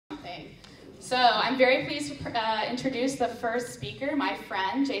exciting. So I'm very pleased to introduce the first speaker, my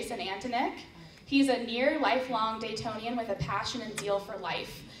friend, Jason Antonick. He's a near lifelong Daytonian with a passion and zeal for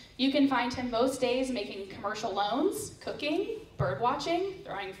life. You can find him most days making commercial loans, cooking, bird watching,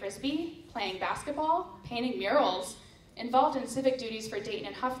 throwing frisbee, playing basketball, painting murals, involved in civic duties for Dayton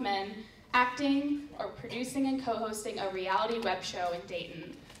and Huffman, acting, or producing and co-hosting a reality web show in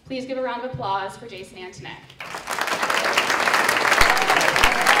Dayton. Please give a round of applause for Jason Antonick.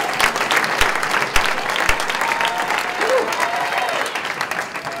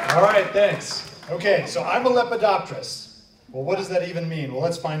 All right, thanks. Okay, so I'm a lepidopterist. Well, what does that even mean? Well,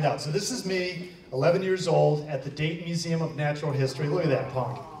 let's find out. So this is me, 11 years old, at the Dayton Museum of Natural History. Look at that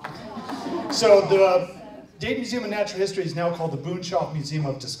punk. So the Dayton Museum of Natural History is now called the Boonshoff Museum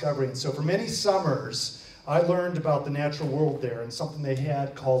of Discovery. And so for many summers, I learned about the natural world there and something they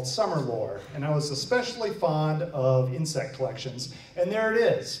had called summer lore. And I was especially fond of insect collections. And there it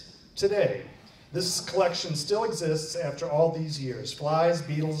is, today. This collection still exists after all these years. Flies,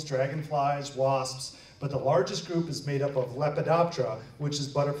 beetles, dragonflies, wasps, but the largest group is made up of Lepidoptera, which is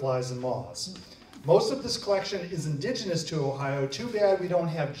butterflies and moths. Most of this collection is indigenous to Ohio. Too bad we don't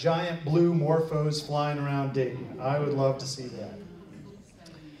have giant blue morphos flying around Dayton. I would love to see that.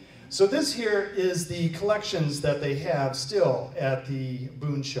 So this here is the collections that they have still at the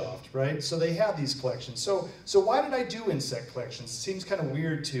Boonshoff, right? So they have these collections. So why did I do insect collections? It seems kind of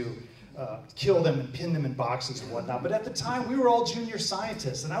weird to kill them and pin them in boxes and whatnot. But at the time, we were all junior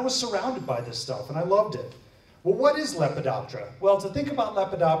scientists, and I was surrounded by this stuff, and I loved it. Well, what is Lepidoptera? Well, to think about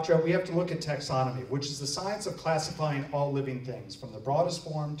Lepidoptera, we have to look at taxonomy, which is the science of classifying all living things, from the broadest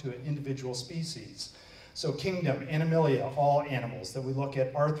form to an individual species. So kingdom, Animalia, all animals. Then we look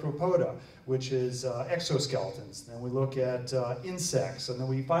at Arthropoda, which is exoskeletons. Then we look at insects, and then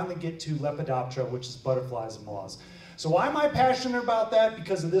we finally get to Lepidoptera, which is butterflies and moths. So why am I passionate about that?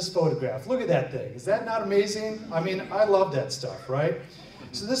 Because of this photograph. Look at that thing. Is that not amazing? I mean, I love that stuff, right?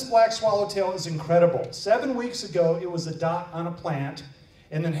 So this black swallowtail is incredible. 7 weeks ago, it was a dot on a plant,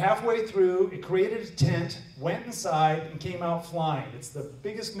 and then halfway through, it created a tent, went inside, and came out flying. It's the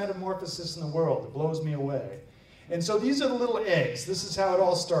biggest metamorphosis in the world. It blows me away. And so these are the little eggs. This is how it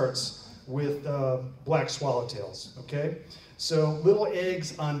all starts with black swallowtails, okay? So little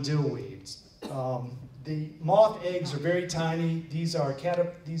eggs on dillweeds. The moth eggs are very tiny. These are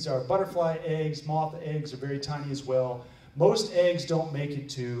butterfly eggs. Moth eggs are very tiny as well. Most eggs don't make it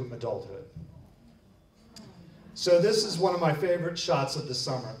to adulthood. So this is one of my favorite shots of the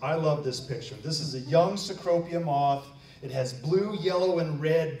summer. I love this picture. This is a young Cecropia moth. It has blue, yellow, and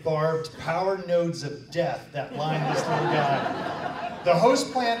red barbed power nodes of death that line this little guy. The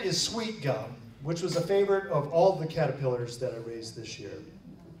host plant is sweet gum, which was a favorite of all the caterpillars that I raised this year.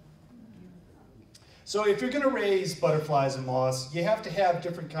 So if you're going to raise butterflies and moths, you have to have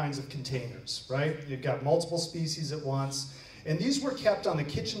different kinds of containers, right? You've got multiple species at once. And these were kept on the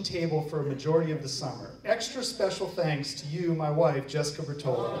kitchen table for a majority of the summer. Extra special thanks to you, my wife, Jessica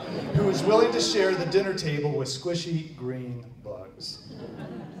Bertola, who is willing to share the dinner table with squishy green bugs.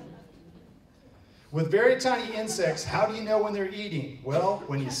 With very tiny insects, how do you know when they're eating? Well,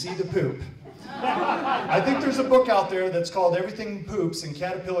 when you see the poop. I think there's a book out there that's called Everything Poops, and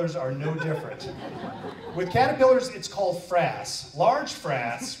caterpillars are no different. With caterpillars, it's called frass. Large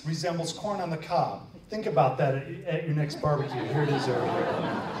frass resembles corn on the cob. Think about that at your next barbecue. Here it is over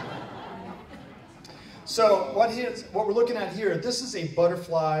here. So what we're looking at here, this is a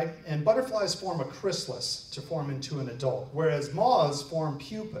butterfly, and butterflies form a chrysalis to form into an adult, whereas moths form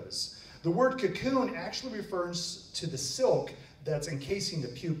pupas. The word cocoon actually refers to the silk that's encasing the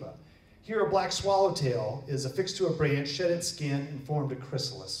pupa. Here, a black swallowtail is affixed to a branch, shed its skin, and formed a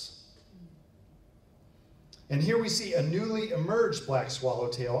chrysalis. And here we see a newly emerged black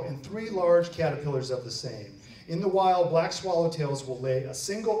swallowtail and 3 large caterpillars of the same. In the wild, black swallowtails will lay a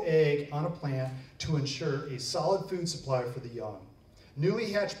single egg on a plant to ensure a solid food supply for the young.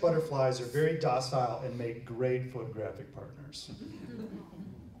 Newly hatched butterflies are very docile and make great photographic partners.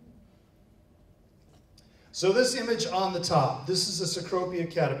 So this image on the top, this is a Cecropia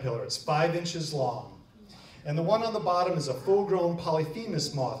caterpillar. It's 5 inches long. And the one on the bottom is a full-grown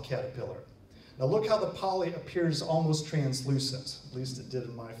polyphemus moth caterpillar. Now look how the poly appears almost translucent. At least it did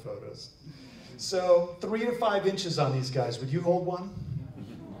in my photos. So 3 to 5 inches on these guys. Would you hold one?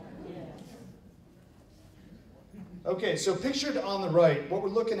 Okay, so pictured on the right, what we're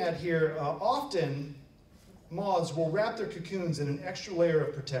looking at here, often moths will wrap their cocoons in an extra layer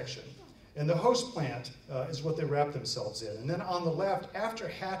of protection. And the host plant is what they wrap themselves in. And then on the left, after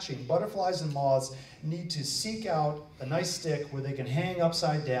hatching, butterflies and moths need to seek out a nice stick where they can hang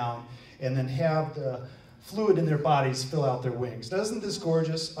upside down and then have the fluid in their bodies fill out their wings. Isn't this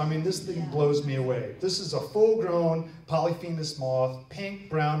gorgeous? I mean, this thing blows me away. This is a full-grown polyphemus moth, pink,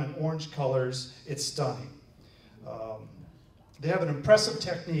 brown, and orange colors. It's stunning. They have an impressive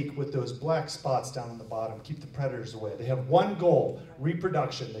technique with those black spots down on the bottom, keep the predators away. They have one goal,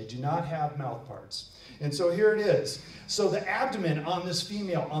 reproduction. They do not have mouth parts. And so here it is. So the abdomen on this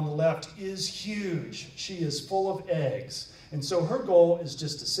female on the left is huge. She is full of eggs. And so her goal is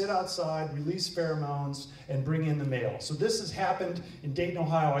just to sit outside, release pheromones, and bring in the male. So this has happened in Dayton,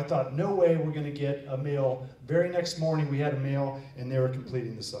 Ohio. I thought, no way we're going to get a male. Very next morning we had a male, and they were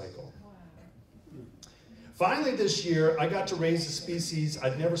completing the cycle. Finally this year, I got to raise a species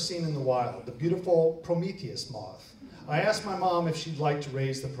I'd never seen in the wild, the beautiful Prometheus moth. I asked my mom if she'd like to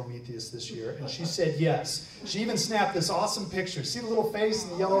raise the Prometheus this year, and she said yes. She even snapped this awesome picture. See the little face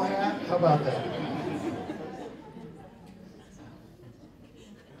and the yellow hat? How about that?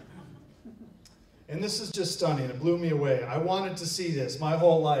 And this is just stunning. It blew me away. I wanted to see this my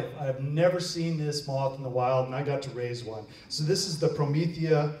whole life. I have never seen this moth in the wild, and I got to raise one. So this is the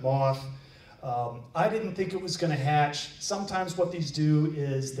Promethea moth. I didn't think it was going to hatch. Sometimes what these do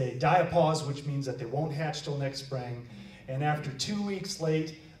is they diapause, which means that they won't hatch till next spring. And after 2 weeks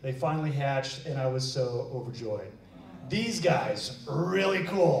late, they finally hatched, and I was so overjoyed. These guys, really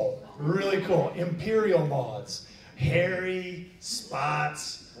cool, really cool. Imperial moths, hairy,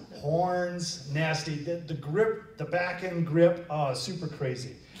 spots, horns, nasty. The grip, the back end grip, super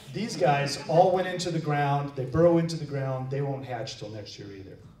crazy. These guys all went into the ground. They burrow into the ground. They won't hatch till next year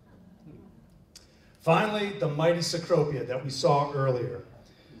either. Finally, the mighty Cecropia that we saw earlier,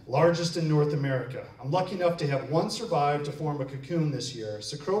 largest in North America. I'm lucky enough to have one survive to form a cocoon this year.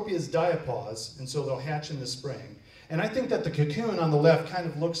 Cecropias diapause, and so they'll hatch in the spring. And I think that the cocoon on the left kind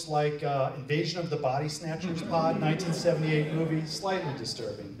of looks like Invasion of the Body Snatchers pod, 1978 movie, slightly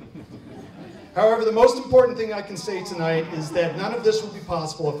disturbing. However, the most important thing I can say tonight is that none of this would be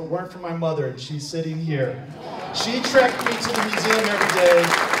possible if it weren't for my mother, and she's sitting here. She trekked me to the museum every day,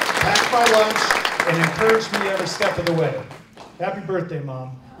 packed my lunch, and encouraged me every step of the way. Happy birthday,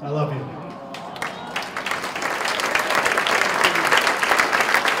 Mom. I love you.